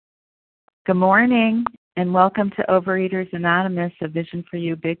Good morning, and welcome to Overeaters Anonymous, a Vision for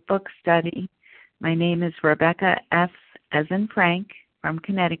You Big Book study. My name is Rebecca F. as in Frank from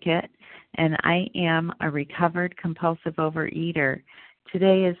Connecticut, and I am a recovered compulsive overeater.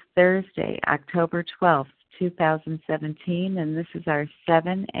 Today is Thursday, October 12th, 2017, and this is our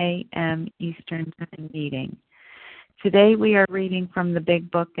 7 a.m. Eastern Time meeting. Today we are reading from the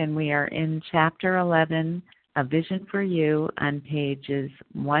Big Book, and we are in Chapter 11, A Vision for You, on pages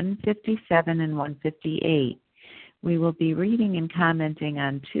 157 and 158. We will be reading and commenting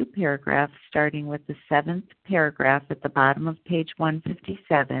on two paragraphs, starting with the seventh paragraph at the bottom of page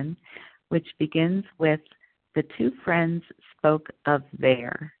 157, which begins with, "The two friends spoke of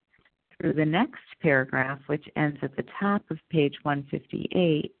there," through the next paragraph, which ends at the top of page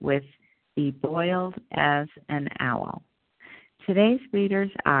 158 with, "Be boiled as an owl." Today's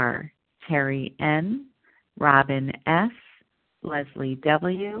readers are Terry N., Robin S., Leslie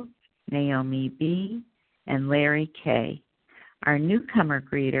W., Naomi B., and Larry K. Our newcomer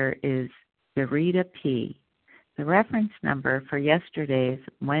greeter is Dorita P. The reference number for yesterday's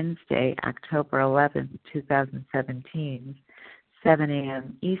Wednesday, October 11th, 2017, 7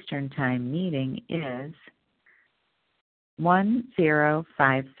 a.m. Eastern Time meeting is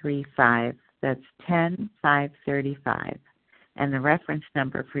 10535. That's 10535. And the reference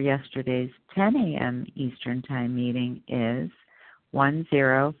number for yesterday's 10 a.m. Eastern Time meeting is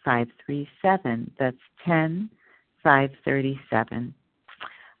 10537. That's 10537.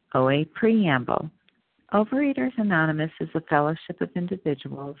 OA Preamble. Overeaters Anonymous is a fellowship of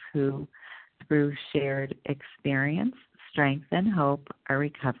individuals who, through shared experience, strength, and hope, are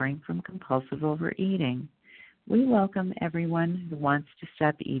recovering from compulsive overeating. We welcome everyone who wants to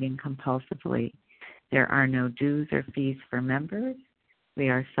stop eating compulsively. There are no dues or fees for members. We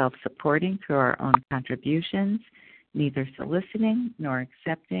are self-supporting through our own contributions, neither soliciting nor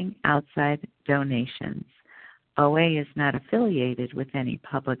accepting outside donations. OA is not affiliated with any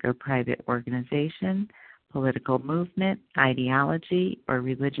public or private organization, political movement, ideology, or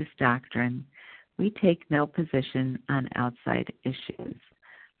religious doctrine. We take no position on outside issues.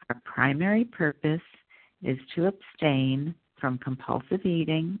 Our primary purpose is to abstain from compulsive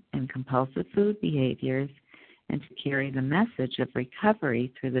eating and compulsive food behaviors, and to carry the message of recovery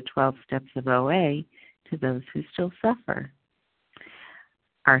through the 12 steps of OA to those who still suffer.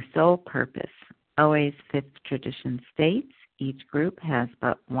 Our sole purpose. OA's fifth tradition states each group has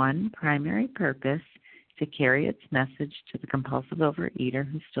but one primary purpose: to carry its message to the compulsive overeater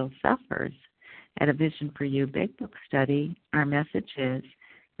who still suffers. At A Vision for You Big Book study, our message is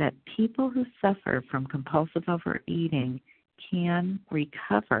that people who suffer from compulsive overeating can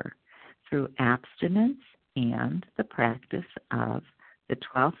recover through abstinence and the practice of the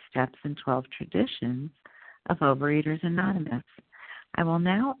 12 steps and 12 traditions of Overeaters Anonymous. I will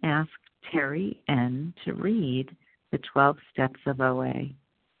now ask Terry N. to read the 12 steps of OA.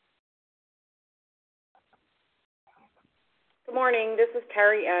 Good morning. This is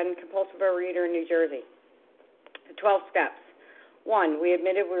Terry N., compulsive overeater in New Jersey. The 12 steps. 1. We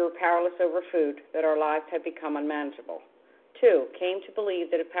admitted we were powerless over food, that our lives had become unmanageable. 2. Came to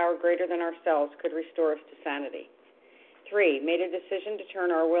believe that a power greater than ourselves could restore us to sanity. 3. Made a decision to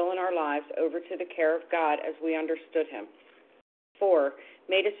turn our will and our lives over to the care of God as we understood Him. 4.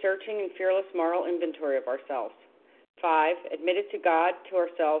 Made a searching and fearless moral inventory of ourselves. 5. Admitted to God, to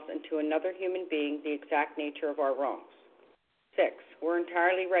ourselves, and to another human being the exact nature of our wrongs. 6. We're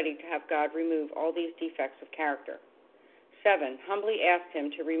entirely ready to have God remove all these defects of character. 7. Humbly asked Him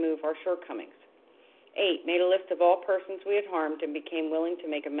to remove our shortcomings. 8. Made a list of all persons we had harmed and became willing to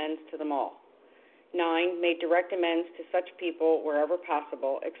make amends to them all. 9. Made direct amends to such people wherever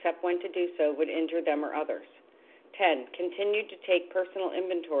possible, except when to do so would injure them or others. 10. Continued to take personal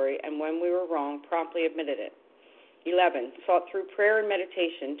inventory, and when we were wrong, promptly admitted it. 11. Sought through prayer and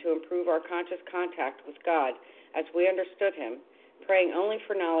meditation to improve our conscious contact with God as we understood Him, praying only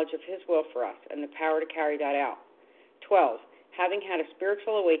for knowledge of His will for us and the power to carry that out. 12. Having had a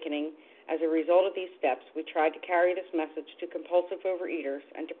spiritual awakening, as a result of these steps, we tried to carry this message to compulsive overeaters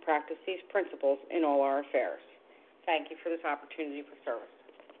and to practice these principles in all our affairs. Thank you for this opportunity for service.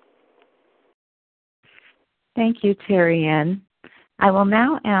 Thank you, Terry N. I will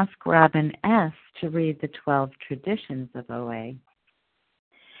now ask Robin S. to read the 12 traditions of OA.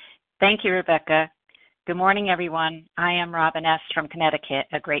 Thank you, Rebecca. Good morning, everyone. I am Robin S. from Connecticut,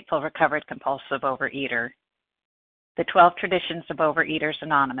 a grateful recovered compulsive overeater. The 12 traditions of Overeaters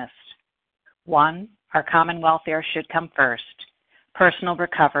Anonymous. 1. Our common welfare should come first. Personal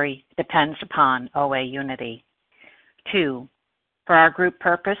recovery depends upon OA unity. 2. For our group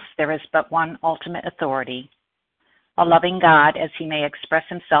purpose, there is but one ultimate authority. a loving God as he may express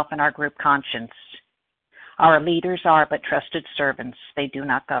himself in our group conscience. Our leaders are but trusted servants. They do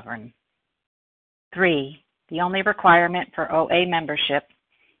not govern. 3, the only requirement for OA membership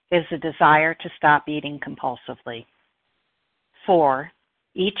is the desire to stop eating compulsively. 4,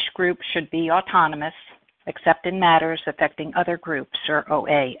 each group should be autonomous, except in matters affecting other groups or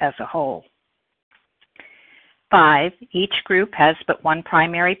OA as a whole. 5, each group has but one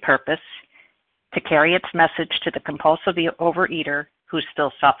primary purpose, to carry its message to the compulsive overeater who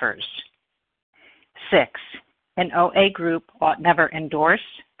still suffers. 6, an OA group ought never endorse,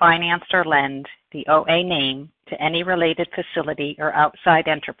 finance, or lend the OA name to any related facility or outside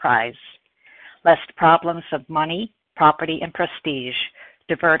enterprise, lest problems of money, property, and prestige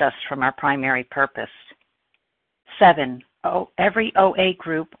divert us from our primary purpose. 7, every OA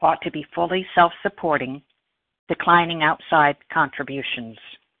group ought to be fully self-supporting, declining outside contributions.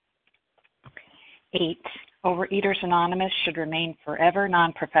 8, Overeaters Anonymous should remain forever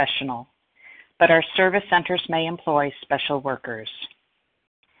non-professional, but our service centers may employ special workers.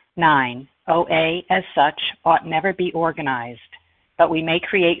 9, OA as such ought never be organized, but we may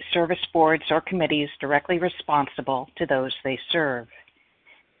create service boards or committees directly responsible to those they serve.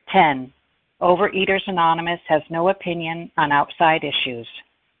 10, Overeaters Anonymous has no opinion on outside issues.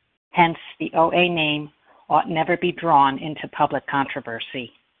 Hence, the OA name ought never be drawn into public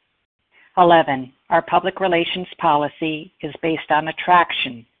controversy. 11, our public relations policy is based on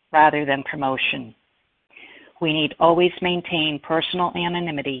attraction rather than promotion. We need always maintain personal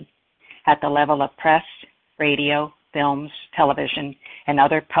anonymity at the level of press, radio, films, television, and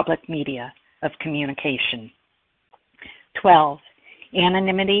other public media of communication. 12,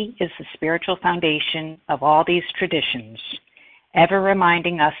 anonymity is the spiritual foundation of all these traditions, ever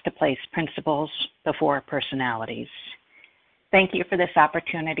reminding us to place principles before personalities. Thank you for this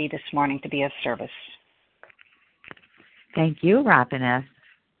opportunity this morning to be of service. Thank you, Robin S.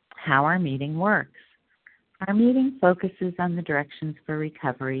 How our meeting works. Our meeting focuses on the directions for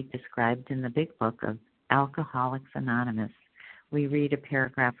recovery described in the Big Book of Alcoholics Anonymous. We read a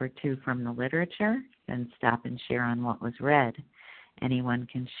paragraph or two from the literature, then stop and share on what was read. Anyone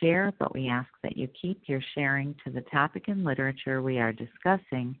can share, but we ask that you keep your sharing to the topic and literature we are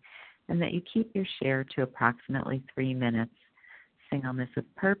discussing, and that you keep your share to approximately 3 minutes. Singleness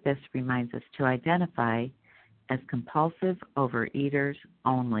of purpose reminds us to identify as compulsive overeaters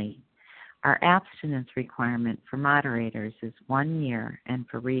only. Our abstinence requirement for moderators is 1 year, and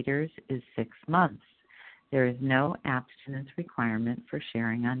for readers is 6 months. There is no abstinence requirement for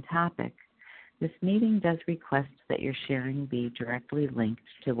sharing on topic. This meeting does request that your sharing be directly linked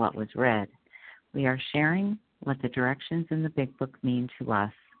to what was read. We are sharing what the directions in the Big Book mean to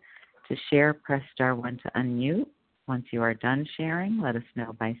us. To share, press star 1 to unmute. Once you are done sharing, let us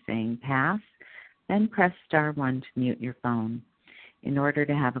know by saying pass, then press star 1 to mute your phone. In order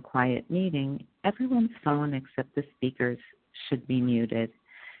to have a quiet meeting, everyone's phone except the speaker's should be muted.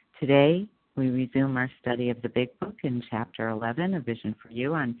 Today, we resume our study of the Big Book in Chapter 11, A Vision for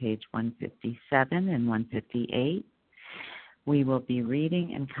You, on page 157 and 158. We will be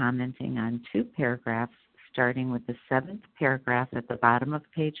reading and commenting on 2 paragraphs, starting with the 7th paragraph at the bottom of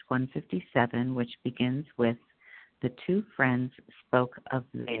page 157, which begins with, "The 2 friends spoke of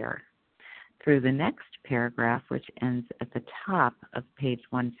there," through the next paragraph, which ends at the top of page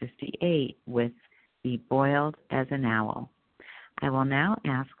 158 with, "Be boiled as an owl." I will now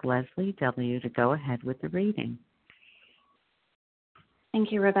ask Leslie W. to go ahead with the reading.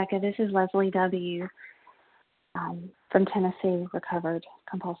 Thank you, Rebecca. This is Leslie W. From Tennessee, recovered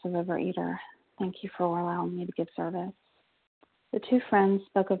compulsive overeater. Thank you for allowing me to give service. The 2 friends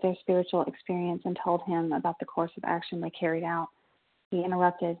spoke of their spiritual experience and told him about the course of action they carried out. He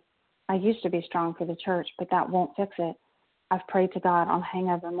interrupted, "I used to be strong for the church, but that won't fix it. I've prayed to God on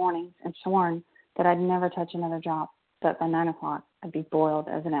hangover mornings and sworn that I'd never touch another drop, but by 9 o'clock I'd be boiled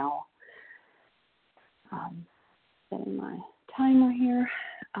as an owl." Setting my timer here.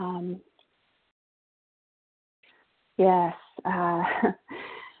 Yes,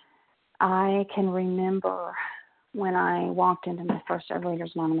 I can remember when I walked into my first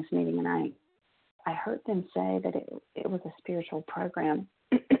Overeaters Anonymous meeting, and I heard them say that it was a spiritual program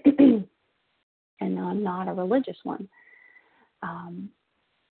and not a religious one.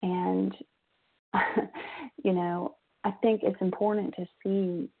 And, I think it's important to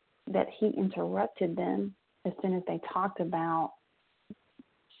see that he interrupted them as soon as they talked about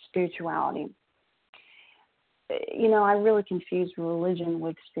spirituality. I really confused religion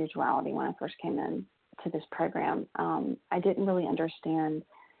with spirituality when I first came in to this program. I didn't really understand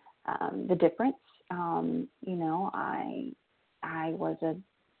the difference. I was a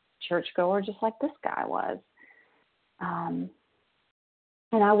churchgoer just like this guy was. And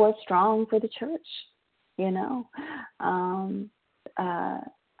I was strong for the church,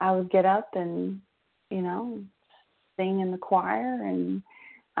 I would get up and, sing in the choir and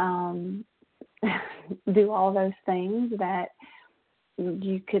do all those things that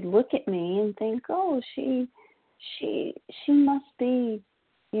you could look at me and think, oh, she must be,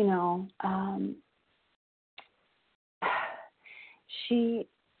 she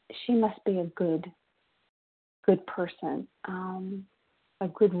must be a good person, a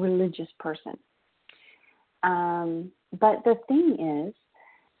good religious person. But the thing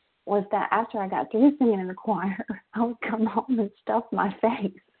was that after I got through singing in the choir, I would come home and stuff my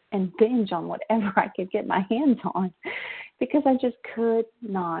face and binge on whatever I could get my hands on because I just could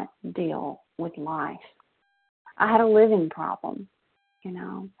not deal with life. I had a living problem,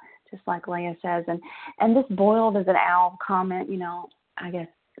 just like Leah says. And this boiled as an owl comment, I guess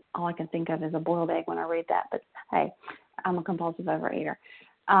all I can think of is a boiled egg when I read that. But, hey, I'm a compulsive overeater.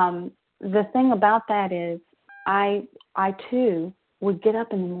 The thing about that is I too would get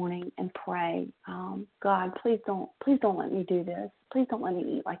up in the morning and pray, God, please don't let me do this. Please don't let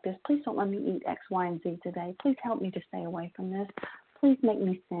me eat like this. Please don't let me eat X, Y, and Z today. Please help me to stay away from this. Please make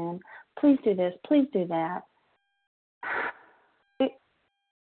me sin. Please do this. Please do that.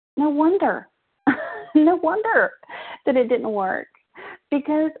 No wonder that it didn't work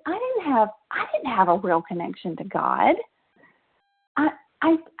because I didn't have a real connection to God. I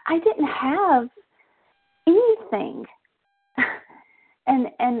didn't have anything.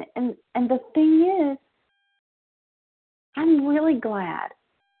 And the thing is, I'm really glad.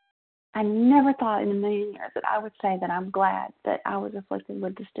 I never thought in a million years that I would say that I'm glad that I was afflicted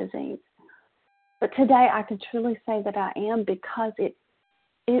with this disease. But today I can truly say that I am because it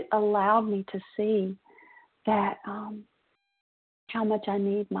allowed me to see that how much I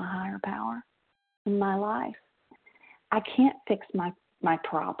need my higher power in my life. I can't fix my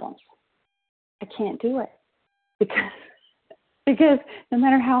problems. I can't do it because no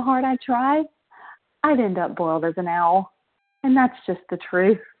matter how hard I tried, I'd end up boiled as an owl. And that's just the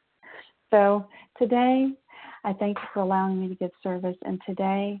truth. So today, I thank you for allowing me to give service. And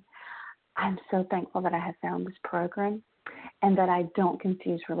today, I'm so thankful that I have found this program and that I don't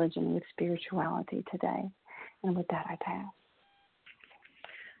confuse religion with spirituality today. And with that, I pass.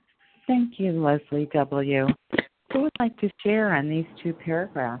 Thank you, Leslie W. Who would like to share on these two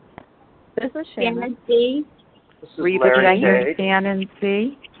paragraphs? This is Shannon C. Reba, did I hear Shannon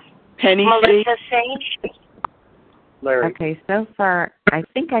C? Penny Melissa C. Larry. Okay, so far, I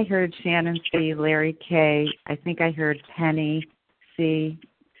think I heard Shannon C., Larry K., I think I heard Penny C.,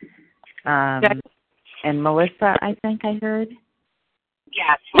 and Melissa, I think I heard.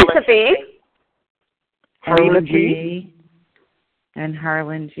 Yes, Melissa B. Harlan G. And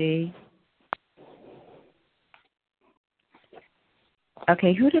Harlan G.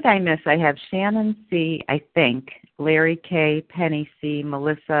 Okay, who did I miss? I have Shannon C., I think, Larry K., Penny C.,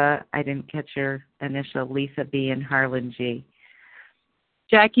 Melissa, I didn't catch your initial, Lisa B., and Harlan G.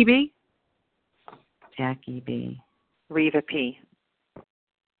 Jackie B. Jackie B. Reva P.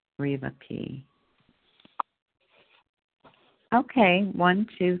 Reva P. Okay, 1,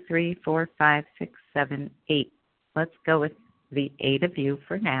 2, 3, 4, 5, 6, 7, 8. Let's go with the 8 of you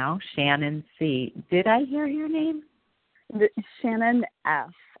for now. Shannon C. Did I hear your name? Shannon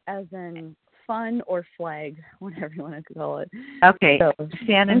F, as in fun or flag, whatever you want to call it. Okay, so,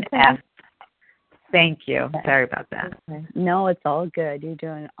 Shannon okay. F. Thank you. Okay. Sorry about that. Okay. No, it's all good. You're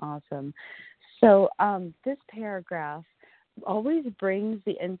doing awesome. So this paragraph always brings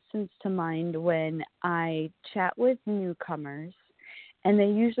the instance to mind when I chat with newcomers. And they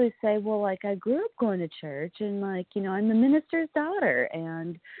usually say, well, like, I grew up going to church and, like, I'm the minister's daughter.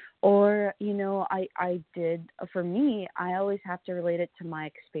 Or, I did, for me, I always have to relate it to my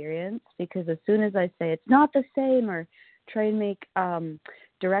experience because as soon as I say it's not the same or try and make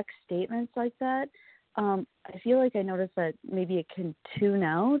direct statements like that, I feel like I notice that maybe it can tune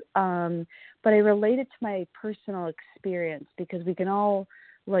out. But I relate it to my personal experience because we can all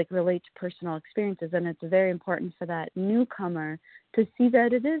relate to personal experiences, and it's very important for that newcomer to see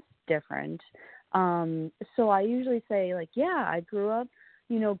that it is different. So I usually say, I grew up,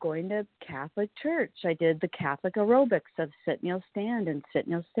 going to Catholic church. I did the Catholic aerobics of sit, kneel, stand, and sit,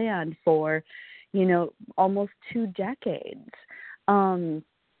 kneel, stand for, almost 2 decades. And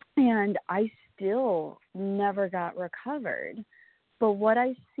I still never got recovered. But what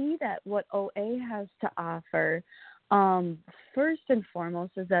I see that what OA has to offer, first and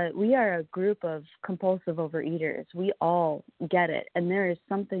foremost, is that we are a group of compulsive overeaters. We all get it. And there is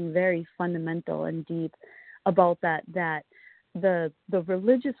something very fundamental and deep about that the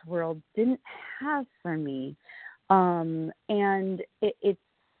religious world didn't have for me. And it's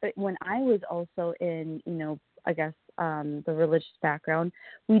when I was also in, I guess the religious background,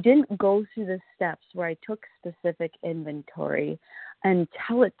 we didn't go through the steps where I took specific inventory and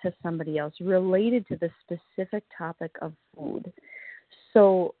tell it to somebody else related to the specific topic of food.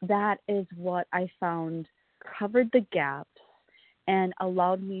 So that is what I found covered the gaps and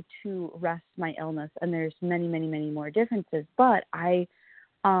allowed me to rest my illness. And there's many, many, many more differences. But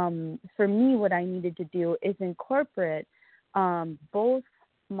for me, what I needed to do is incorporate both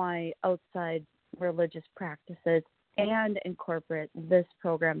my outside religious practices and incorporate this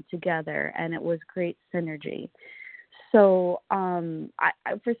program together, and it was great synergy. So I,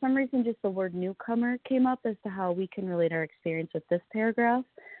 for some reason, just the word newcomer came up as to how we can relate our experience with this paragraph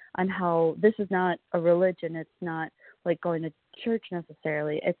on how this is not a religion. It's not like going to church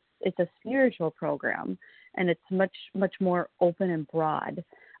necessarily. It's a spiritual program, and it's much, much more open and broad.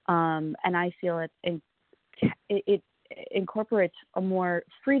 And I feel it incorporates a more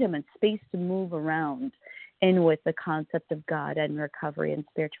freedom and space to move around in with the concept of God and recovery and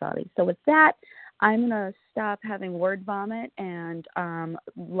spirituality. So with that, I'm going to stop having word vomit and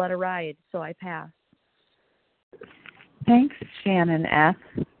let it ride. So I pass. Thanks, Shannon F.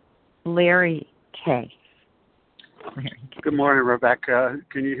 Larry K. Good morning, Rebecca.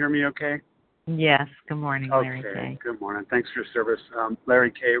 Can you hear me okay? Yes. Good morning, Larry K. Good morning. Thanks for your service.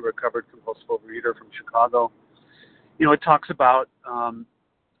 Larry K., recovered compulsive overeater from Chicago. It talks about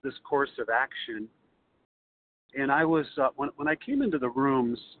this course of action. And I was, when I came into the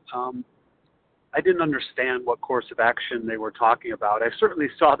rooms, I didn't understand what course of action they were talking about. I certainly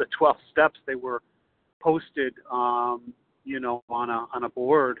saw the 12 steps. They were posted, on a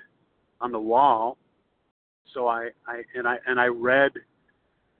board on the wall. So I read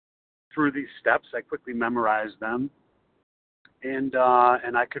through these steps. I quickly memorized them, and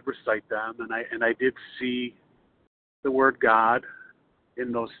I could recite them. And I did see the word God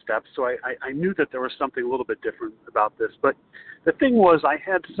in those steps. So I knew that there was something a little bit different about this. But the thing was, I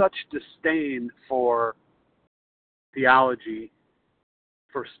had such disdain for theology,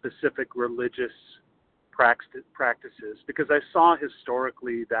 for specific religious practices, because I saw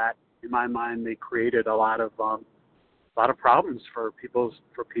historically that, in my mind, they created a lot of problems for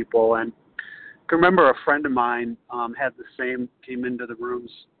people. And I can remember a friend of mine had the same, came into the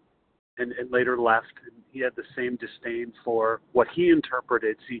rooms and later left, and he had the same disdain for what he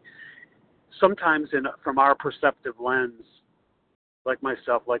interpreted. See, sometimes from our perceptive lens, like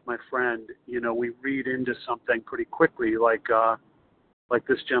myself, like my friend, we read into something pretty quickly, like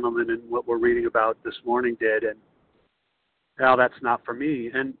this gentleman and what we're reading about this morning did, and now that's not for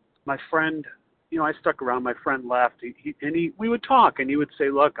me. And my friend, I stuck around. My friend left. We would talk, and he would say,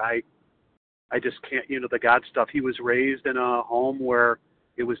 "Look, I just can't." The God stuff. He was raised in a home where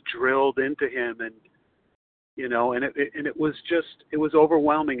it was drilled into him, and it was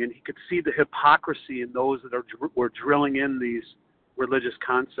overwhelming, and he could see the hypocrisy in those that were drilling in these religious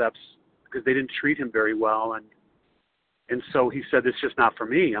concepts because they didn't treat him very well, and so he said, "It's just not for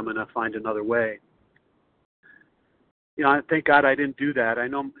me. I'm going to find another way." Thank God I didn't do that. I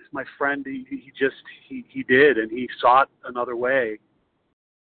know my friend, he did, and he sought another way.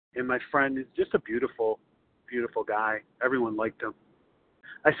 And my friend is just a beautiful, beautiful guy. Everyone liked him.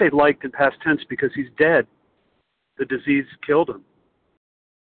 I say liked in past tense because he's dead. The disease killed him.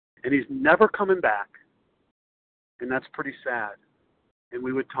 And he's never coming back. And that's pretty sad. And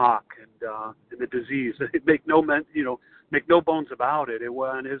we would talk, and the disease, make no bones about it. It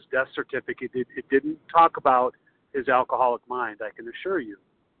was on his death certificate. It didn't talk about his alcoholic mind, I can assure you.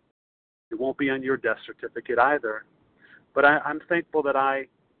 It won't be on your death certificate either. But I'm thankful that I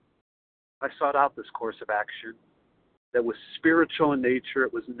sought out this course of action that was spiritual in nature.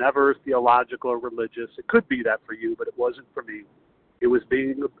 It was never theological or religious. It could be that for you, but it wasn't for me. It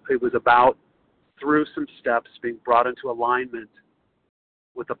was about, through some steps, being brought into alignment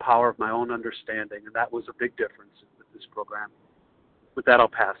with the power of my own understanding, and that was a big difference with this program. With that, I'll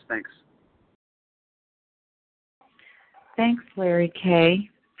pass. Thanks. Thanks, Larry K.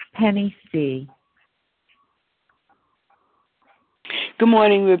 Penny C. Good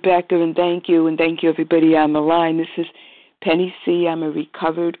morning, Rebecca, and thank you everybody on the line. This is Penny C. I'm a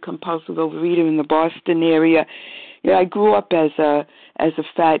recovered compulsive overeater in the Boston area. I grew up as a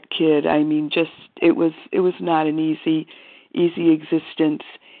fat kid. I mean, it was not an easy existence.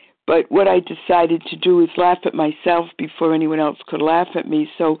 But what I decided to do is laugh at myself before anyone else could laugh at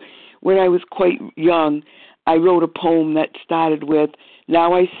me. So when I was quite young, I wrote a poem that started with,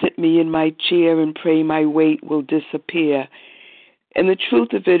 "Now I sit me in my chair and pray my weight will disappear." And the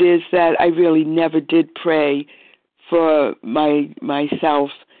truth of it is that I really never did pray for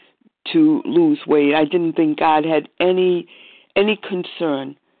myself to lose weight. I didn't think God had any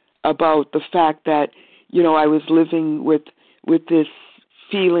concern about the fact that, I was living with this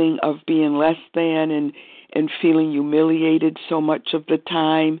feeling of being less than and feeling humiliated so much of the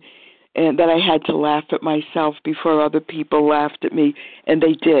time, and that I had to laugh at myself before other people laughed at me, and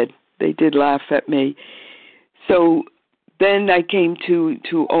they did. They did laugh at me. So then I came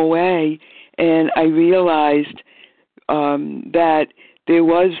to OA, and I realized that there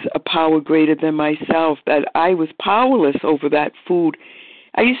was a power greater than myself, that I was powerless over that food.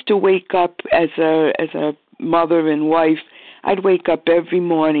 I used to wake up as a mother and wife. I'd wake up every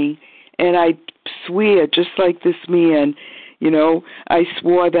morning, and I'd swear, just like this man, I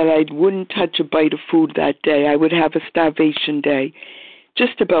swore that I wouldn't touch a bite of food that day. I would have a starvation day,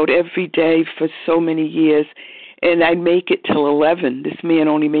 just about every day for so many years. And I'd make it till 11. This man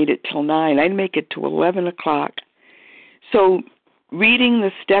only made it till 9. I'd make it to 11 o'clock. So reading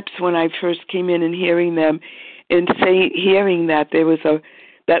the steps when I first came in and hearing them, and hearing that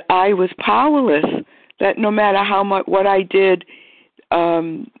that I was powerless, that no matter how much what I did,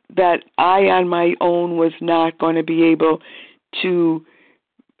 that I on my own was not going to be able to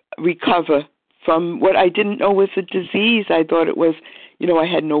recover from what I didn't know was a disease. I thought it was, I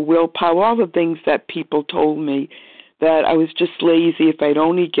had no willpower, all the things that people told me, that I was just lazy if I'd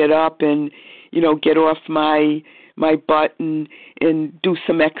only get up and, get off my butt and do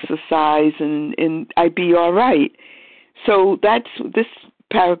some exercise and I'd be all right. So this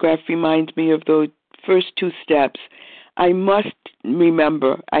paragraph reminds me of the first 2 steps. I must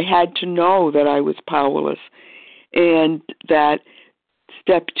remember, I had to know that I was powerless, and that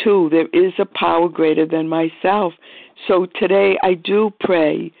step 2, there is a power greater than myself. So today I do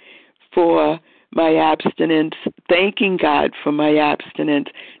pray for my abstinence, thanking God for my abstinence,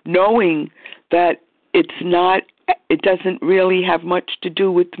 knowing that it doesn't really have much to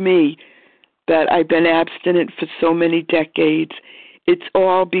do with me, that I've been abstinent for so many decades. It's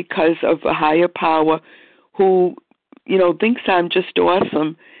all because of a higher power who, thinks I'm just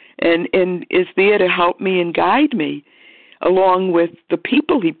awesome and is there to help me and guide me, along with the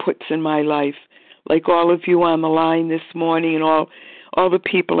people he puts in my life, like all of you on the line this morning and all the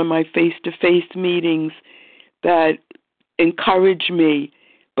people in my face-to-face meetings that encourage me.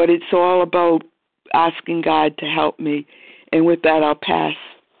 But it's all about asking God to help me. And with that, I'll pass.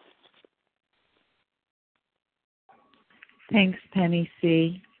 Thanks, Penny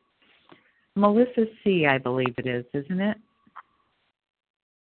C. Melissa C., I believe it is, isn't it?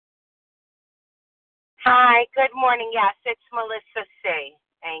 Hi, good morning. Yes, it's Melissa C.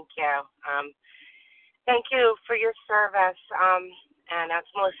 Thank you. Thank you for your service. And that's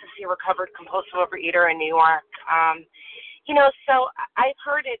Melissa C., recovered compulsive overeater in New York. So I've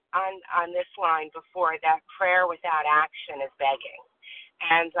heard it on this line before, that prayer without action is begging.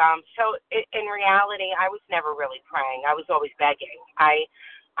 And so in reality, I was never really praying. I was always begging.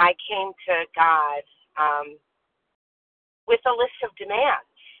 I came to God with a list of demands,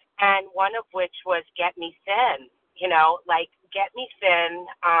 and one of which was get me thin, get me thin.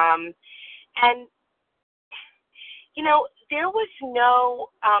 And, there was no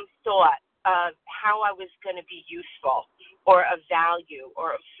thought of how I was going to be useful or of value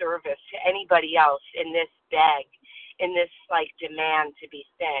or of service to anybody else in this beg, in this demand to be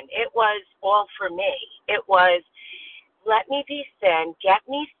thin. It was all for me. It was, let me be thin, get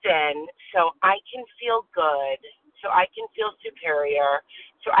me thin so I can feel good, so I can feel superior,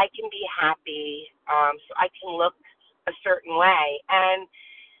 so I can be happy, so I can look a certain way. And,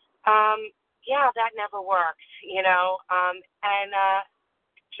 that never worked, and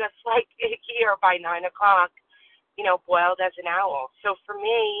just like here by 9 o'clock, boiled as an owl. So for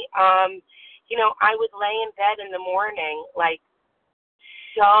me, I would lay in bed in the morning,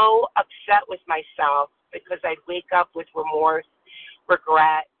 so upset with myself because I'd wake up with remorse,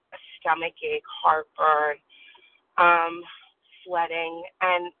 regret, a stomach ache, heartburn, sweating,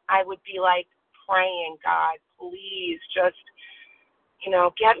 and I would be praying, God, please just,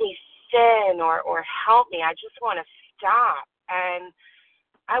 get me thin or help me. I just want to stop. And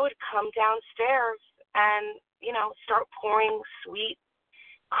I would come downstairs and, start pouring sweet,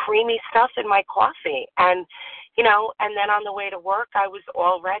 creamy stuff in my coffee. And, and then on the way to work, I was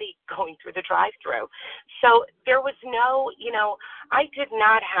already going through the drive-thru. So there was no, I did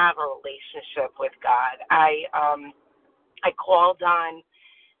not have a relationship with God. I called on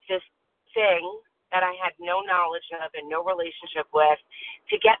this thing that I had no knowledge of and no relationship with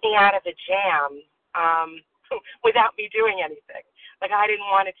to get me out of a jam without me doing anything. I didn't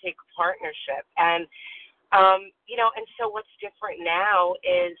want to take a partnership. And, and so what's different now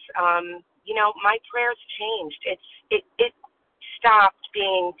is, my prayers changed. It stopped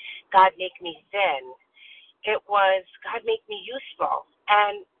being God make me thin. It was God make me useful.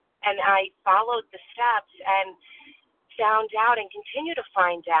 And I followed the steps and found out and continue to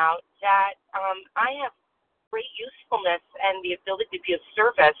find out that I have great usefulness and the ability to be of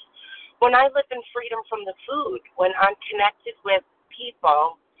service when I live in freedom from the food, when I'm connected with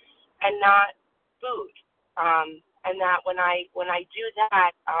people and not food. And that when I do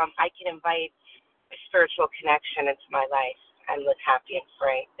that, I can invite a spiritual connection into my life and live happy and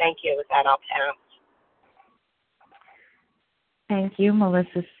free. Thank you. With that, I'll pass. Thank you,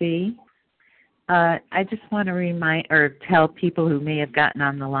 Melissa C. I just want to tell people who may have gotten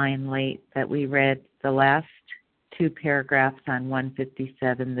on the line late that we read the last two paragraphs on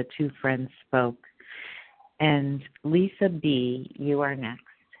 157. The two friends spoke. And Lisa B., you are next.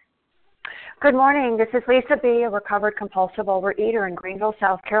 Good morning. This is Lisa B., a recovered compulsive overeater in Greenville,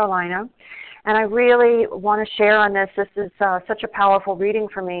 South Carolina. And I really want to share on this. This is such a powerful reading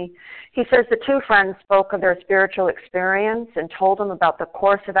for me. He says the two friends spoke of their spiritual experience and told them about the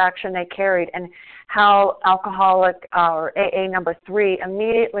course of action they carried and how alcoholic or AA number 3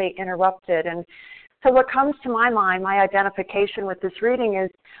 immediately interrupted. And so what comes to my mind, my identification with this reading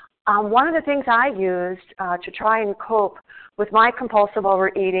is one of the things I used to try and cope with my compulsive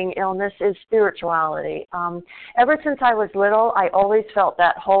overeating illness is spirituality. Ever since I was little, I always felt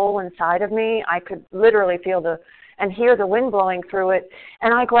that hole inside of me. I could literally feel and hear the wind blowing through it,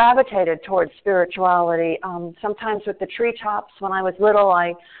 and I gravitated towards spirituality. Sometimes with the treetops when I was little,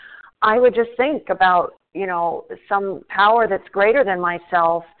 I would just think about, some power that's greater than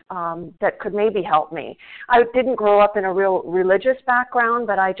myself that could maybe help me. I didn't grow up in a real religious background,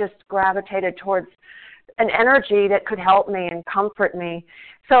 but I just gravitated towards an energy that could help me and comfort me.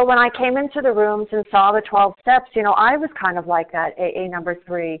 So when I came into the rooms and saw the 12 steps, I was kind of like that, AA number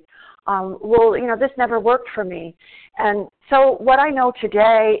 3. This never worked for me. And so what I know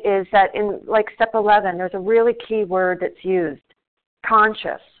today is that in like step 11, there's a really key word that's used,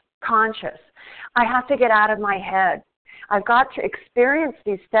 conscious. I have to get out of my head. I've got to experience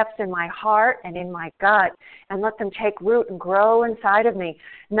these steps in my heart and in my gut and let them take root and grow inside of me,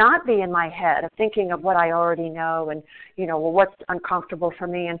 not be in my head of thinking of what I already know and, what's uncomfortable for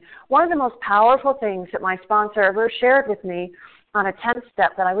me. And one of the most powerful things that my sponsor ever shared with me on a 10th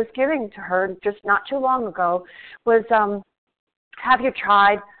step that I was giving to her just not too long ago was, have you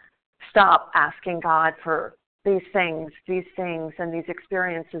tried stop asking God for these things and these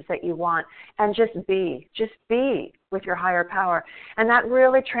experiences that you want, and just be with your higher power. And that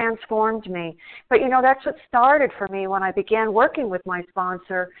really transformed me. But that's what started for me when I began working with my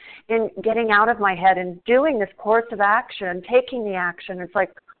sponsor in getting out of my head and doing this course of action, taking the action. It's like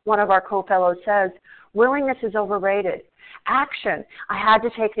one of our co-fellows says, willingness is overrated. Action. I had to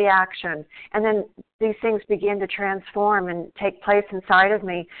take the action. And then these things begin to transform and take place inside of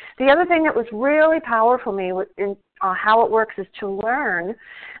me. The other thing that was really powerful for me in how it works is to learn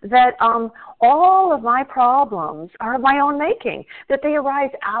that all of my problems are of my own making, that they arise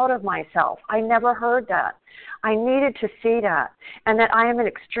out of myself. I never heard that. I needed to see that, and that I am an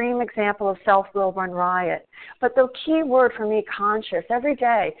extreme example of self-will run riot. But the key word for me, conscious, every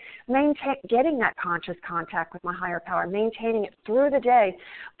day, getting that conscious contact with my higher power, maintaining it through the day,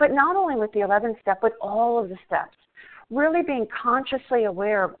 but not only with the 11th step, but all of the steps. Really being consciously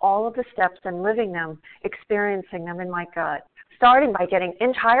aware of all of the steps and living them, experiencing them in my gut, starting by getting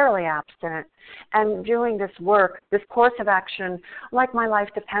entirely abstinent and doing this work, this course of action, like my life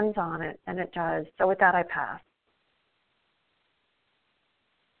depends on it, and it does. So with that, I pass.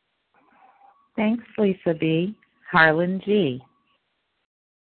 Thanks, Lisa B. Harlan G.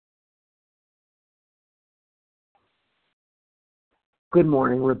 Good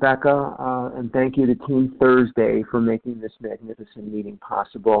morning, Rebecca, and thank you to Team Thursday for making this magnificent meeting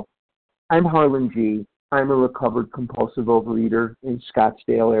possible. I'm Harlan G. I'm a recovered compulsive overeater in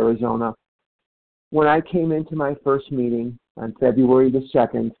Scottsdale, Arizona. When I came into my first meeting on February the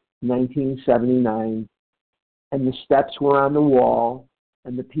 2nd, 1979, and the steps were on the wall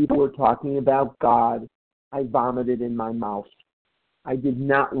and the people were talking about God, I vomited in my mouth. I did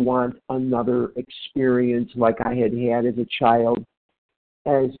not want another experience like I had had as a child,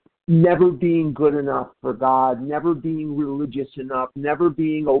 as never being good enough for God, never being religious enough, never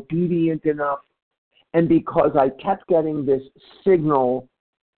being obedient enough. And because I kept getting this signal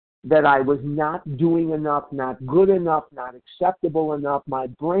that I was not doing enough, not good enough, not acceptable enough, my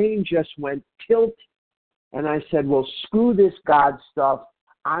brain just went tilt. And I said, well, screw this God stuff.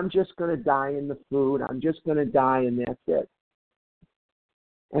 I'm just going to die in the food. I'm just going to die, and that's it.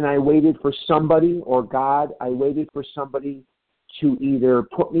 And I waited for somebody, or God, I waited for somebody to either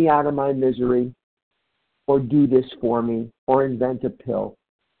put me out of my misery or do this for me or invent a pill.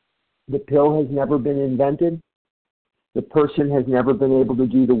 The pill has never been invented. The person has never been able to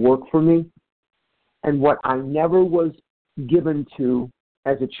do the work for me. And what I never was given to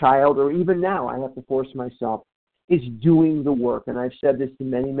as a child, or even now, I have to force myself, is doing the work. And I've said this to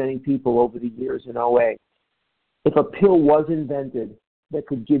many, many people over the years in OA. If a pill was invented that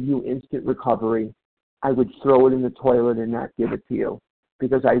could give you instant recovery, I would throw it in the toilet and not give it to you,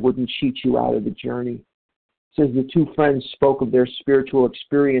 because I wouldn't cheat you out of the journey. It says the two friends spoke of their spiritual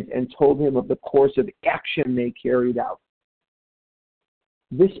experience and told him of the course of action they carried out.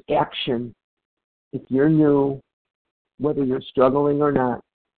 This action, if you're new, whether you're struggling or not,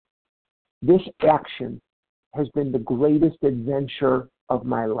 this action has been the greatest adventure of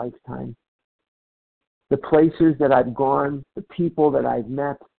my lifetime. The places that I've gone, the people that I've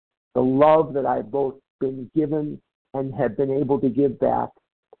met, the love that I've both been given and have been able to give back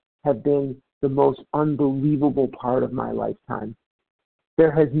have been the most unbelievable part of my lifetime.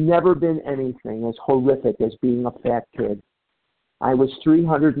 There has never been anything as horrific as being a fat kid. I was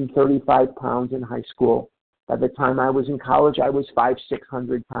 335 pounds in high school. By the time I was in college, I was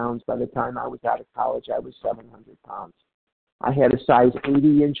 600 pounds. By the time I was out of college, I was 700 pounds. I had a size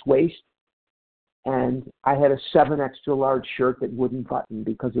 80-inch waist, and I had a 7 extra large shirt that wouldn't button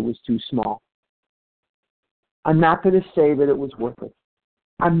because it was too small. I'm not going to say that it was worth it.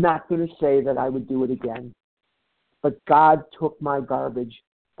 I'm not going to say that I would do it again. But God took my garbage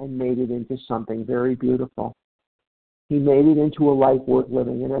and made it into something very beautiful. He made it into a life worth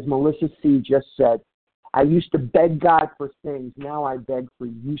living. And as Melissa C. just said, I used to beg God for things. Now I beg for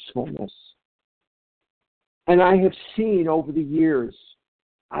usefulness. And I have seen over the years,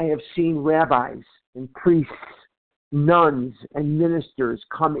 I have seen rabbis and priests, nuns and ministers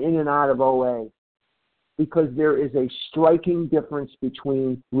come in and out of OA, because there is a striking difference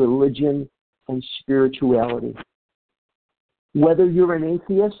between religion and spirituality. Whether you're an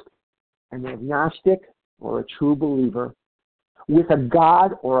atheist, an agnostic, or a true believer, with a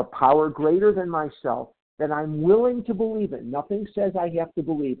God or a power greater than myself that I'm willing to believe in. Nothing says I have to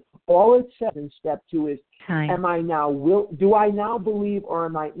believe. All it says in step 2 is, do I now believe, or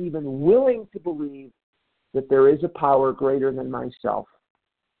am I even willing to believe that there is a power greater than myself?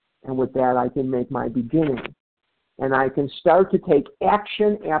 And with that, I can make my beginning. And I can start to take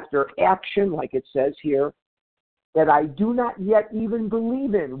action after action, like it says here, that I do not yet even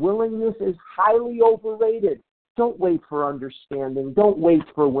believe in. Willingness is highly overrated. Don't wait for understanding. Don't wait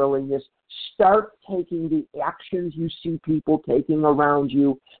for willingness. Start taking the actions you see people taking around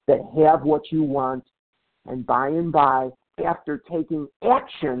you that have what you want. And by, after taking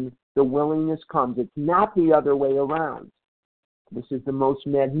action, the willingness comes. It's not the other way around. This is the most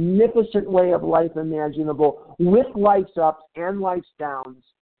magnificent way of life imaginable, with life's ups and life's downs.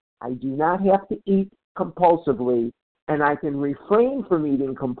 I do not have to eat compulsively, and I can refrain from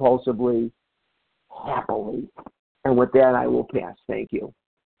eating compulsively happily. And with that, I will pass. Thank you.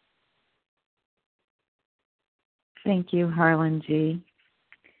 Thank you, Harlan G.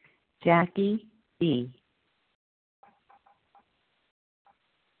 Jackie B.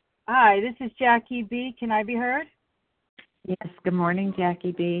 Hi, this is Jackie B. Can I be heard? Yes, good morning,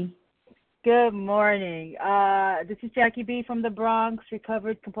 Jackie B. Good morning. This is Jackie B. from the Bronx,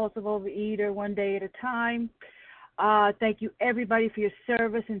 recovered compulsive overeater, one day at a time. Thank you, everybody, for your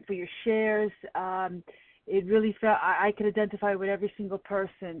service and for your shares. It really felt I could identify with every single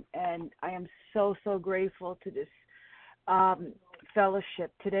person, and I am so, so grateful to this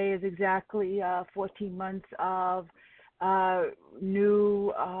fellowship. Today is exactly 14 months of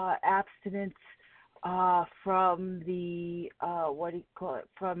new abstinence from the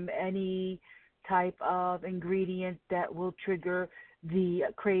from any type of ingredient that will trigger the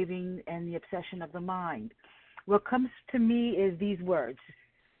craving and the obsession of the mind. What comes to me is these words: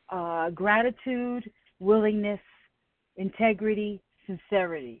 gratitude, willingness, integrity,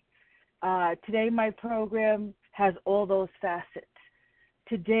 sincerity. Today my program has all those facets.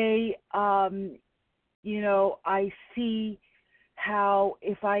 Today, I see how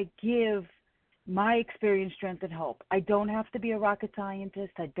if I give my experience, strength, and hope, I don't have to be a rocket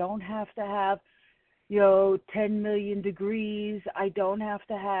scientist. I don't have to have, 10 million degrees. I don't have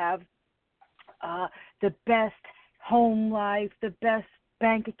to have the best home life, the best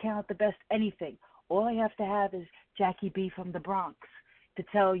bank account, the best anything. All I have to have is Jackie B. from the Bronx to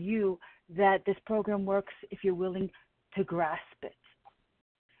tell you that this program works if you're willing to grasp it,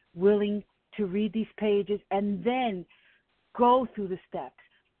 willing to read these pages and then go through the steps,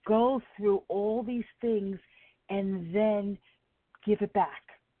 go through all these things, and then give it back.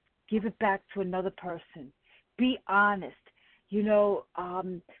 Give it back to another person. Be honest.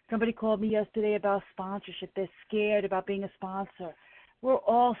 Somebody called me yesterday about sponsorship. They're scared about being a sponsor. We're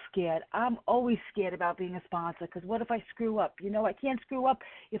all scared. I'm always scared about being a sponsor because what if I screw up? I can't screw up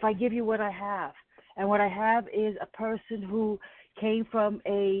if I give you what I have. And what I have is a person who came from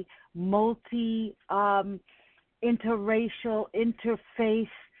a interracial, interfaith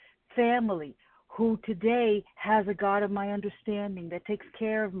family who today has a God of my understanding that takes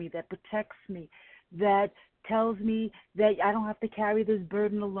care of me, that protects me, that tells me that I don't have to carry this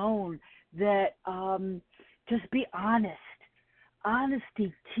burden alone, that just be honest.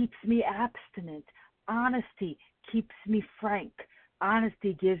 Honesty keeps me abstinent. Honesty keeps me frank.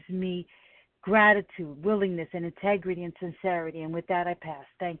 Honesty gives me gratitude, willingness, and integrity and sincerity. And with that, I pass.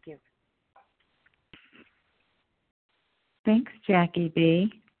 Thank you. Thanks, Jackie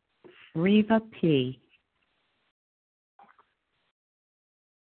B. Reva P.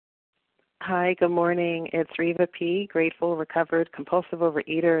 Hi, good morning. It's Reva P., grateful, recovered, compulsive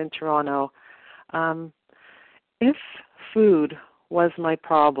overeater in Toronto. If food was my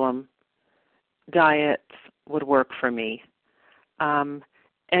problem, diets would work for me. And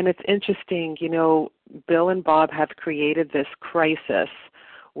it's interesting, Bill and Bob have created this crisis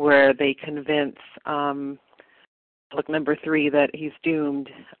where they convince public number 3 that he's doomed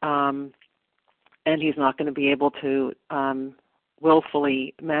and he's not going to be able to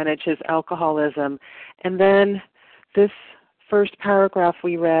willfully manage his alcoholism. And then this first paragraph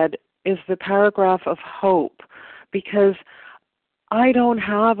we read is the paragraph of hope, because I don't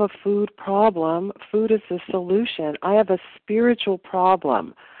have a food problem. Food is the solution. I have a spiritual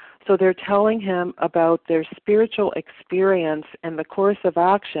problem. So they're telling him about their spiritual experience and the course of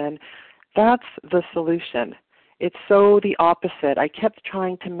action. That's the solution. It's so the opposite. I kept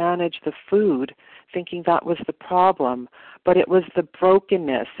trying to manage the food, thinking that was the problem, but it was the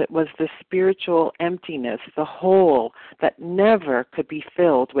brokenness, it was the spiritual emptiness, the hole that never could be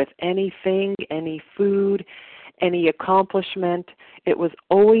filled with anything, any food, any accomplishment. It was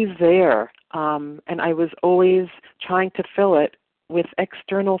always there, and I was always trying to fill it with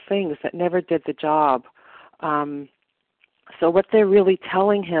external things that never did the job. So what they're really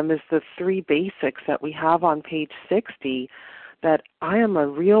telling him is the 3 basics that we have on page 60, that I am a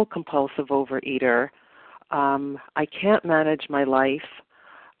real compulsive overeater. I can't manage my life.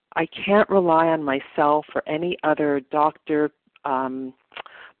 I can't rely on myself or any other doctor,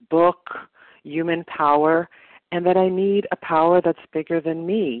 book, human power, and that I need a power that's bigger than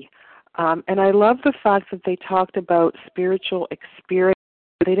me. And I love the fact that they talked about spiritual experience.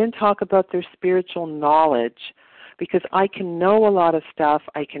 They didn't talk about their spiritual knowledge, because I can know a lot of stuff.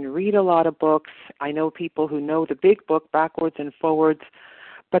 I can read a lot of books. I know people who know the big book backwards and forwards,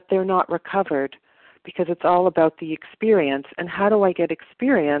 but they're not recovered, because it's all about the experience. And how do I get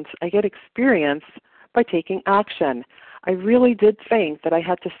experience? I get experience by taking action. I really did think that I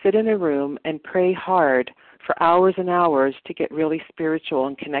had to sit in a room and pray hard for hours and hours to get really spiritual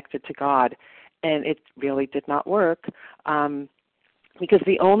and connected to God. And it really did not work, because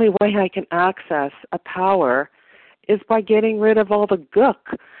the only way I can access a power is by getting rid of all the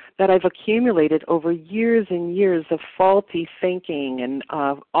gook that I've accumulated over years and years of faulty thinking and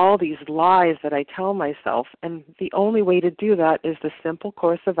all these lies that I tell myself. And the only way to do that is the simple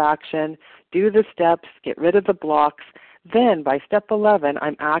course of action, do the steps, get rid of the blocks. Then by step 11,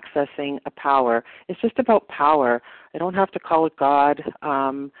 I'm accessing a power. It's just about power. I don't have to call it God.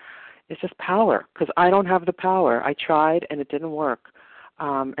 It's just power, because I don't have the power. I tried and it didn't work.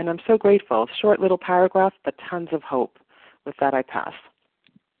 And I'm so grateful. Short little paragraph, but tons of hope. With that, I pass.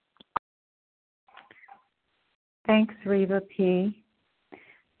 Thanks, Reva P.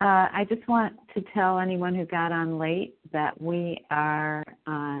 I just want to tell anyone who got on late that we are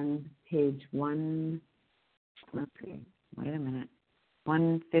on page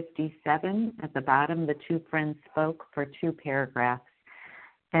 157 at the bottom. The 2 friends spoke for 2 paragraphs.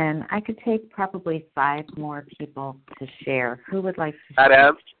 And I could take probably 5 more people to share. Who would like to share?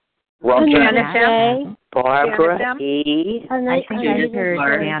 Madam, welcome. Janice M. Barbara E. I think I heard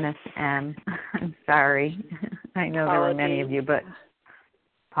Janice M. I'm sorry. I know there were many of you, but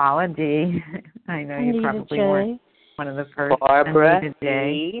Paula D. I know you probably weren't one of the first. Barbara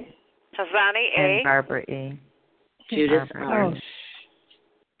E. Hazani A. And Barbara E. Judith R.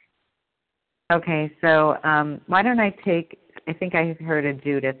 Okay, so why don't I think I heard a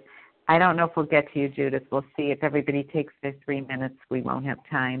Judith. I don't know if we'll get to you, Judith. We'll see. If everybody takes their 3 minutes, we won't have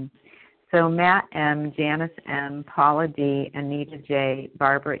time. So Matt M., Janice M., Paula D., Anita J.,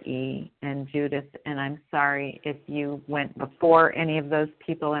 Barbara E., and Judith. And I'm sorry if you went before any of those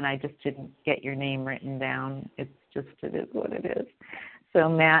people and I just didn't get your name written down. It is what it is. So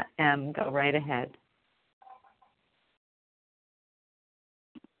Matt M., go right ahead.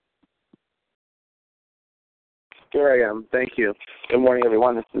 Here I am. Thank you. Good morning,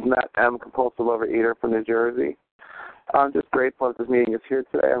 everyone. This is Matt M., compulsive overeater from New Jersey. I'm just grateful that this meeting is here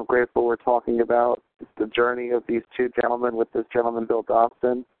today. I'm grateful we're talking about the journey of these two gentlemen with this gentleman, Bill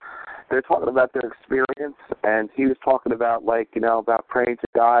Dobson. They're talking about their experience, and he was talking about, about praying to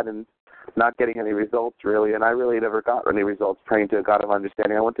God and not getting any results, really. And I really never got any results praying to a God of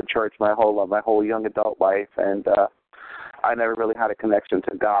understanding. I went to church my whole young adult life, and I never really had a connection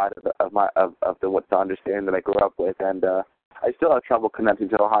to God of the understanding that I grew up with, and I still have trouble connecting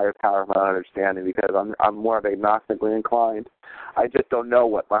to a higher power of my understanding because I'm more of agnostically inclined. I just don't know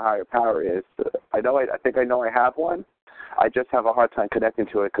what my higher power is. I think I know I have one. I just have a hard time connecting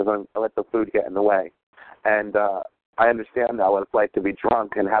to it because I let the food get in the way, and I understand now what it's like to be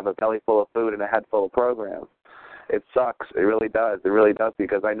drunk and have a belly full of food and a head full of programs. It sucks. It really does. It really does,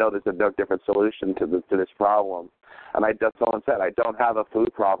 because I know there's no different solution to this problem. And someone said, I don't have a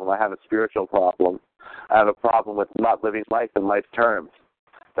food problem. I have a spiritual problem. I have a problem with not living life in life's terms.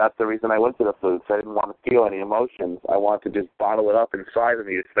 That's the reason I went to the food. So I didn't want to feel any emotions. I wanted to just bottle it up inside of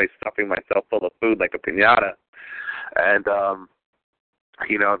me to stay stuffing myself full of food like a piñata. And,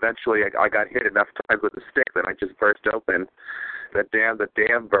 eventually I got hit enough times with a stick that I just burst open. The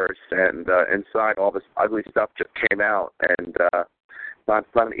dam burst, and inside all this ugly stuff just came out. And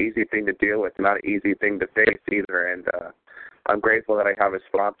it's not an easy thing to deal with, not an easy thing to face either. And I'm grateful that I have a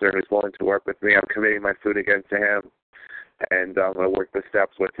sponsor who's willing to work with me. I'm committing my food again to him, and I'm going to work the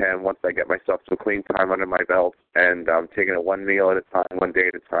steps with him once I get myself some clean time under my belt. And I'm taking it one meal at a time, one day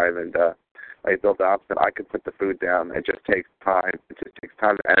at a time. And like Bill Dobson, I can put the food down. It just takes time. It just takes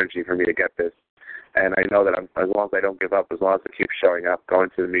time and energy for me to get this. And I know that as long as I don't give up, as long as I keep showing up, going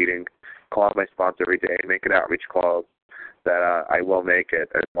to the meeting, calling my sponsor every day, making outreach calls, that I will make it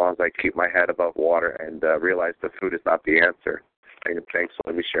as long as I keep my head above water and realize the food is not the answer. And thanks for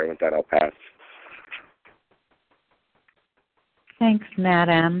letting me share with that. I'll pass. Thanks,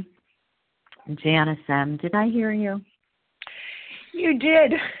 Madam. Janice M., did I hear you? You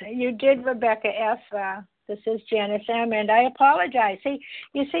did. You did, Rebecca F. This is Janice M., and I apologize.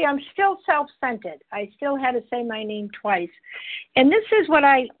 You see, I'm still self-centered. I still had to say my name twice. And this is what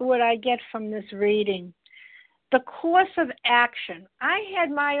I get from this reading. The course of action. I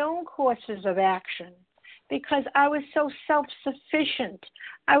had my own courses of action because I was so self-sufficient.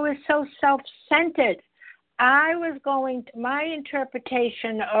 I was so self-centered. I was my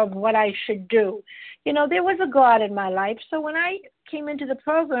interpretation of what I should do. There was a God in my life, so when I came into the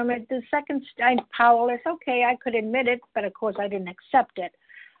program at the second, I'm powerless. Okay, I could admit it, but of course I didn't accept it.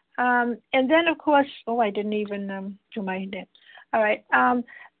 And then, of course, I didn't even do my name. All right.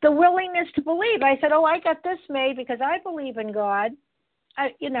 The willingness to believe. I said, I got this made because I believe in God.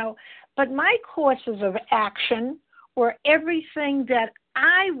 But my courses of action were everything that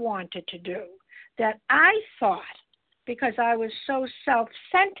I wanted to do, that I thought, because I was so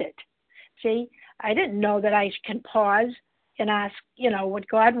self-centered. See, I didn't know that I can pause and ask, what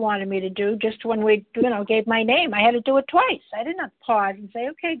God wanted me to do just when we, gave my name. I had to do it twice. I did not pause and say,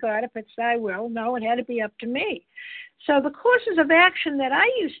 okay, God, if it's thy will. No, it had to be up to me. So the courses of action that I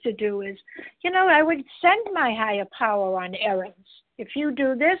used to do is, I would send my higher power on errands. If you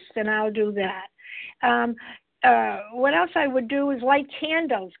do this, then I'll do that. What else I would do is light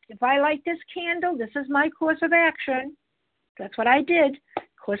candles. If I light this candle, this is my course of action. That's what I did.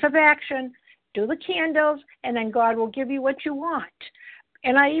 Course of action. Do the candles, and then God will give you what you want.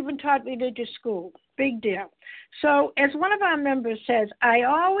 And I even taught religious school. Big deal. So as one of our members says, I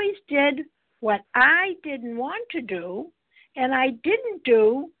always did what I didn't want to do, and I didn't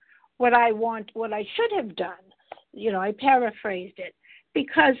do what I should have done. I paraphrased it.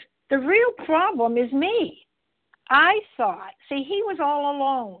 Because the real problem is me. I thought, he was all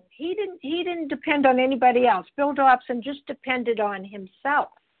alone. He didn't depend on anybody else. Bill Dobson just depended on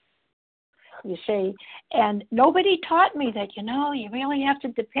himself. You see, and nobody taught me that, you really have to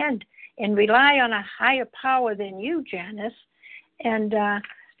depend and rely on a higher power than you, Janice. And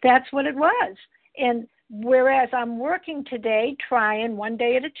that's what it was. And whereas I'm working today, trying one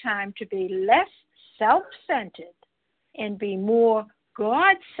day at a time to be less self-centered and be more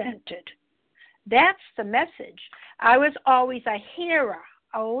God-centered. That's the message. I was always a hearer,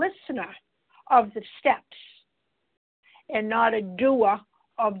 a listener of the steps, and not a doer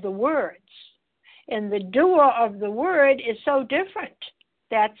of the words. And the doer of the word is so different.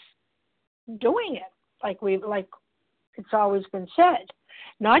 That's doing it, like it's always been said.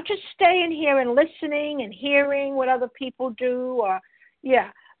 Not just staying here and listening and hearing what other people do,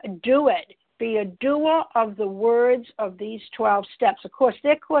 do it. Be a doer of the words of these 12 steps. Of course,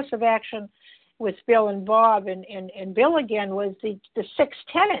 their course of action with Bill and Bob and Bill again was the 6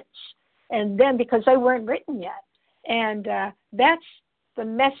 tenets. And then because they weren't written yet. And that's the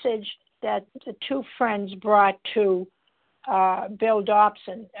message that the two friends brought to Bill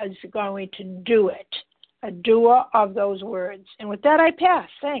Dobson, is going to do it, a doer of those words. And with that, I pass.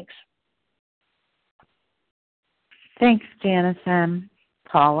 Thanks. Thanks, Janice M.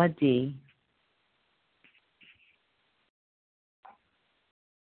 Paula D.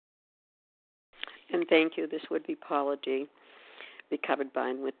 And thank you. This would be Paula D., recovered by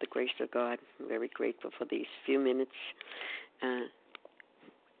and with the grace of God. I'm very grateful for these few minutes,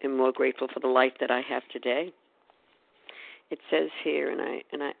 and more grateful for the life that I have today. It says here, and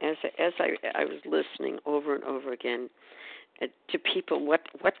I as I was listening over and over again to people,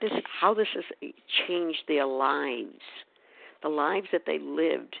 how this has changed their lives, the lives that they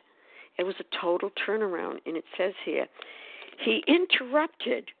lived. It was a total turnaround, and it says here, he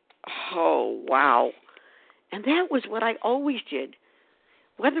interrupted. Oh, wow. And that was what I always did.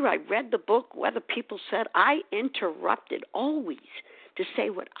 Whether I read the book, whether people said, I interrupted always to say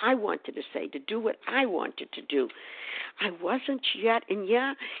what I wanted to say, to do what I wanted to do. I wasn't yet, and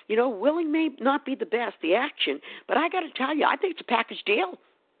willing may not be the best, the action, but I got to tell you, I think it's a package deal.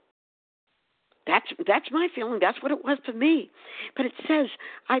 That's my feeling. That's what it was for me. But it says,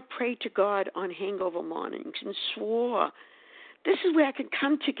 I prayed to God on hangover mornings and swore, this is where I can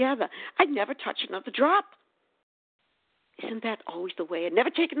come together. I'd never touch another drop. Isn't that always the way? I'd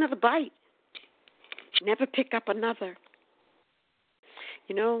never take another bite. Never pick up another.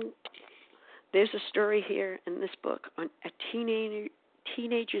 There's a story here in this book on a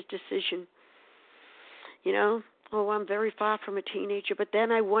teenager's decision. I'm very far from a teenager, but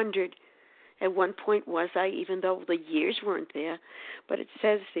then I wondered, at one point was I, even though the years weren't there, but it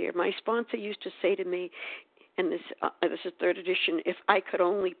says there, my sponsor used to say to me, and this is third edition, if I could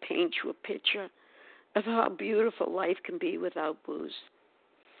only paint you a picture of how beautiful life can be without booze.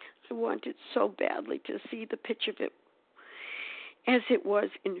 I wanted so badly to see the picture of it as it was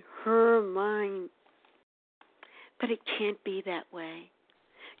in her mind. But it can't be that way.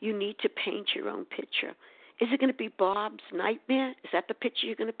 You need to paint your own picture. Is it going to be Bob's nightmare? Is that the picture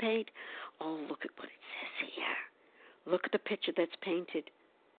you're going to paint? Oh, look at what it says here. Look at the picture that's painted.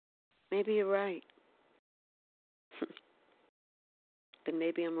 Maybe you're right. Then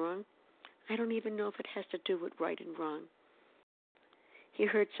maybe I'm wrong. I don't even know if it has to do with right and wrong. He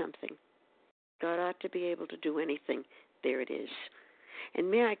heard something. God ought to be able to do anything. There it is.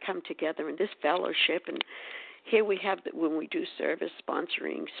 And may I come together in this fellowship, and here we have that when we do service,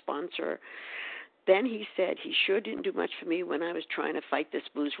 sponsor. Then he said he sure didn't do much for me when I was trying to fight this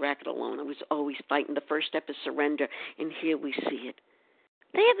blues racket alone. I was always fighting. The first step is surrender, and here we see it.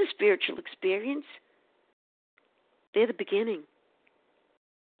 They have the spiritual experience. They're the beginning.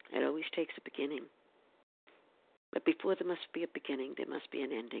 It always takes a beginning. But before there must be a beginning, there must be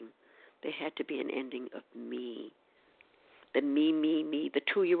an ending. There had to be an ending of me. The me, the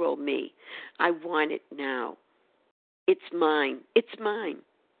 2-year-old me. I want it now. It's mine. It's mine.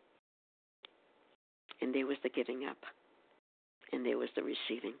 And there was the giving up. And there was the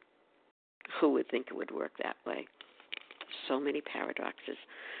receiving. Who would think it would work that way? So many paradoxes.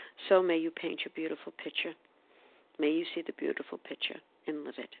 So may you paint your beautiful picture. May you see the beautiful picture and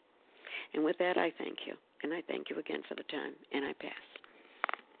live it. And with that, I thank you. And I thank you again for the time. And I pass.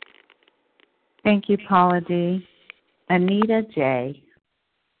 Thank you, Paula D. Anita J.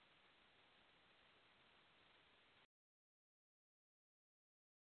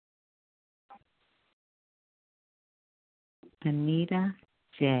 Anita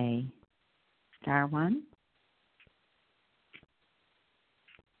J. Star 1.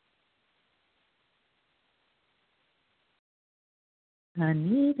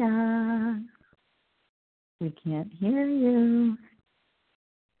 Anita, we can't hear you.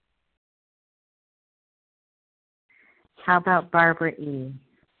 How about Barbara E.?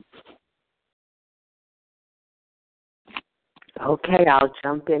 Okay, I'll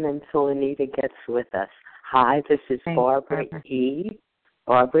jump in until Anita gets with us. Hi, this is Barbara E.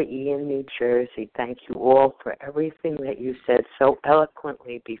 Barbara E. in New Jersey. Thank you all for everything that you said so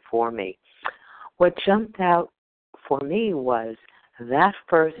eloquently before me. What jumped out for me was that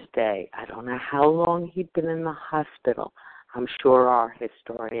first day. I don't know how long he'd been in the hospital. I'm sure our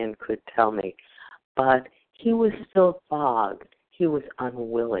historian could tell me. But he was still bogged. He was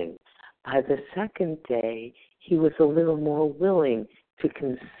unwilling. By the second day, he was a little more willing to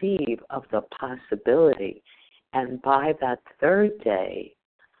conceive of the possibility. And by that third day,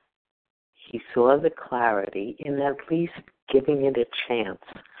 he saw the clarity in at least giving it a chance.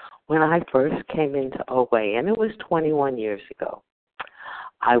 When I first came into OA, and it was 21 years ago,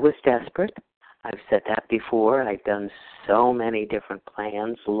 I was desperate. I've said that before. I've done so many different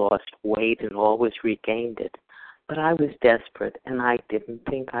plans, lost weight, and always regained it. but I was desperate, and I didn't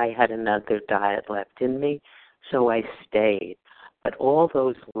think I had another diet left in me, so I stayed. But all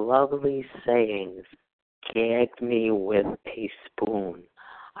those lovely sayings gagged me with a spoon.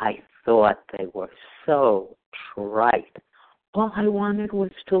 I thought they were so trite. All I wanted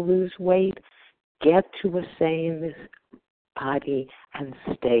was to lose weight, get to a sane body, and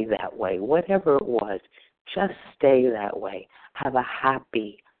stay that way. Whatever it was, just stay that way. Have a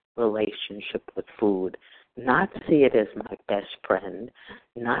happy relationship with food. Not see it as my best friend.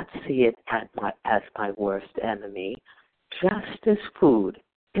 Not see it as my worst enemy. Just as food.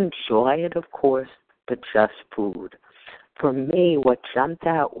 Enjoy it, of course, but just food. For me, what jumped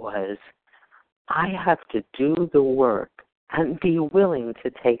out was I have to do the work and be willing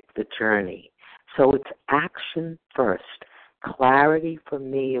to take the journey. So it's action first, clarity for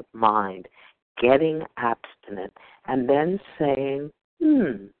me of mind, getting abstinent, and then saying,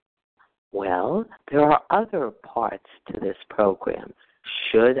 well, there are other parts to this program.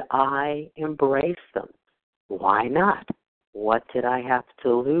 Should I embrace them? Why not? What did I have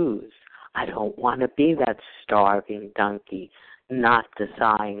to lose? I don't want to be that starving donkey, not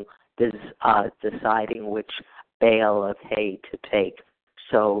deciding which bale of hay to take,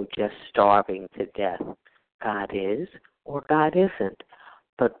 so just starving to death. God is or God isn't.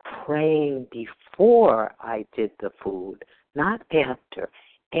 But praying before I did the food, not after.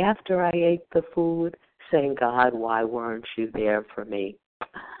 After I ate the food, saying, God, why weren't you there for me?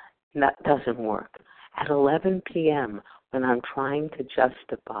 That doesn't work. At 11 p.m., when I'm trying to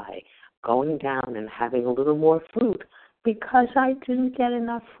justify going down and having a little more fruit because I didn't get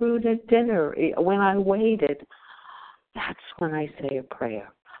enough fruit at dinner when I waited, that's when I say a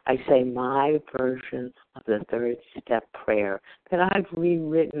prayer. I say my version of the third step prayer that I've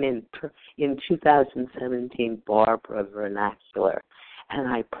rewritten in 2017 Barbara vernacular. And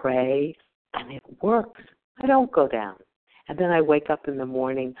I pray, and it works. I don't go down. And then I wake up in the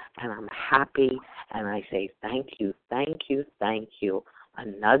morning, and I'm happy, and I say, thank you, thank you, thank you.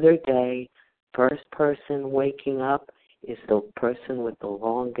 Another day, first person waking up is the person with the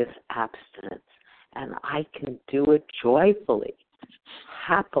longest abstinence. And I can do it joyfully,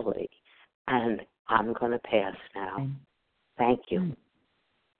 happily, and I'm going to pass now. Thank you.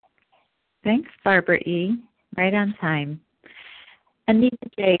 Thanks, Barbara E. Right on time. Anita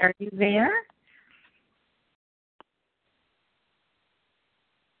J., are you there?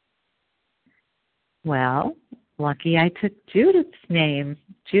 Well, lucky I took Judith's name.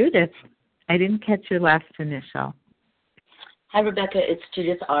 Judith, I didn't catch your last initial. Hi, Rebecca. It's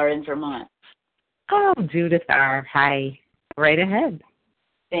Judith R. in Vermont. Oh, Judith R. Hi. Right ahead.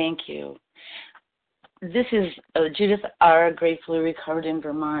 Thank you. This is Judith R., gratefully recovered in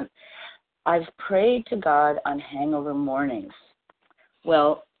Vermont. I've prayed to God on hangover mornings.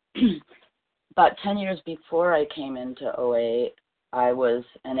 Well, about 10 years before I came into OA, I was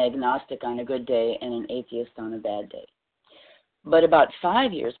an agnostic on a good day and an atheist on a bad day. But about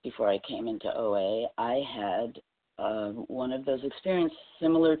 5 years before I came into OA, I had one of those experiences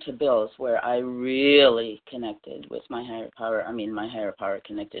similar to Bill's where I really connected with my higher power. My higher power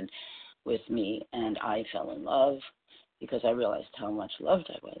connected with me, and I fell in love because I realized how much loved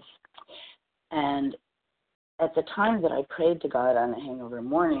I was. And at the time that I prayed to God on a hangover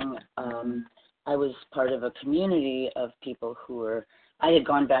morning, I was part of a community of people who were, I had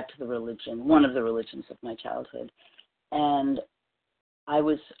gone back to the religion, one of the religions of my childhood, and I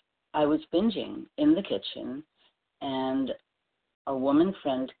was binging in the kitchen, and a woman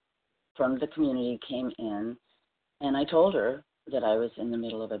friend from the community came in, and I told her that I was in the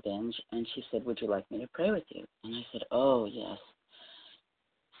middle of a binge, and she said, would you like me to pray with you? And I said, oh, yes.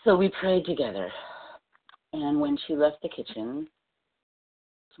 So we prayed together, and when she left the kitchen,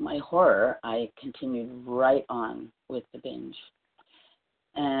 to my horror, I continued right on with the binge.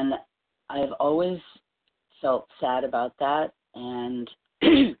 And I've always felt sad about that and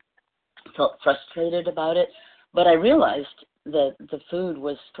felt frustrated about it. But I realized that the food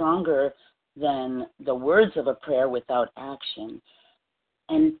was stronger than the words of a prayer without action.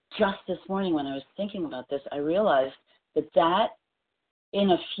 And just this morning when I was thinking about this, I realized that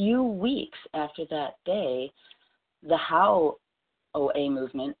in a few weeks after that day, the How OA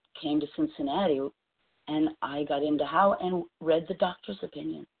movement came to Cincinnati, and I got into How and read the doctor's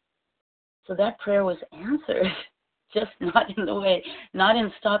opinion. So that prayer was answered, just not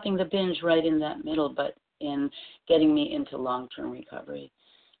in stopping the binge right in that middle, but in getting me into long-term recovery.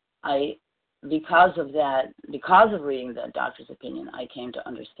 Because of reading that doctor's opinion, I came to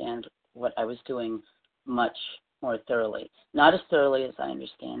understand what I was doing much more thoroughly. Not as thoroughly as I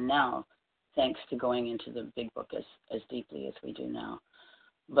understand now, thanks to going into the big book as deeply as we do now.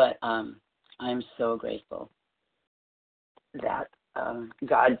 But I'm so grateful. that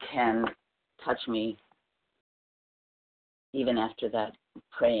God can touch me even after that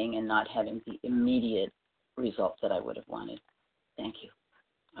praying and not having the immediate result that I would have wanted. Thank you.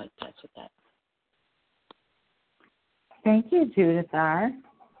 That's with that. Thank you, Judith R.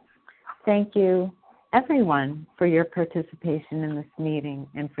 Thank you, everyone, for your participation in this meeting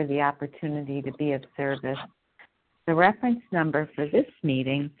and for the opportunity to be of service. The reference number for this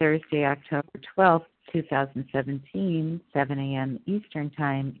meeting, Thursday, October 12th, 2017, 7 a.m. Eastern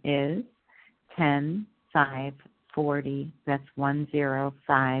Time, is 10-540. That's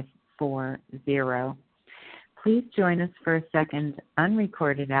 10540. Please join us for a second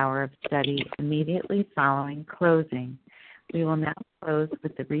unrecorded hour of study immediately following closing. We will now close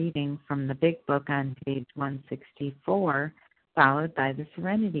with the reading from the Big Book on page 164, followed by the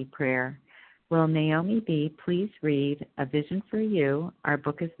Serenity Prayer. Will Naomi B. please read A Vision for You? Our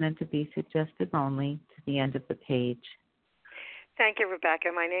book is meant to be suggestive only, to the end of the page. Thank you,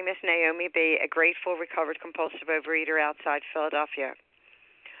 Rebecca. My name is Naomi B., a grateful, recovered, compulsive overeater outside Philadelphia.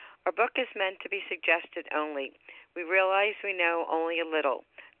 Our book is meant to be suggested only. We realize we know only a little.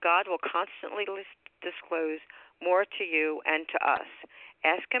 God will constantly disclose more to you and to us.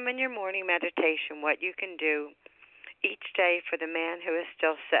 Ask Him in your morning meditation what you can do each day for the man who is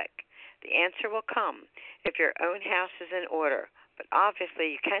still sick. The answer will come if your own house is in order, but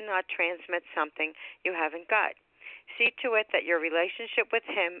obviously you cannot transmit something you haven't got. See to it that your relationship with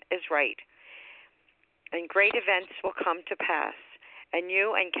Him is right, and great events will come to pass,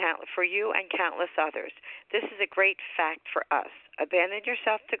 for you and countless others. This is a great fact for us. Abandon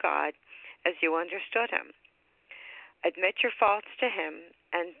yourself to God as you understood Him. Admit your faults to Him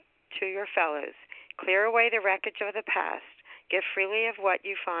and to your fellows. Clear away the wreckage of the past. Give freely of what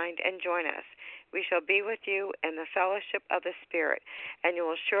you find and join us. We shall be with you in the fellowship of the Spirit, and you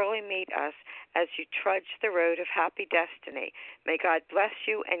will surely meet us as you trudge the road of happy destiny. May God bless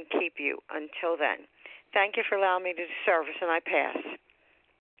you and keep you until then. Thank you for allowing me to do service, and I pass.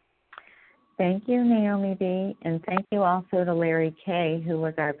 Thank you, Naomi B., and thank you also to Larry K., who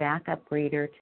was our backup reader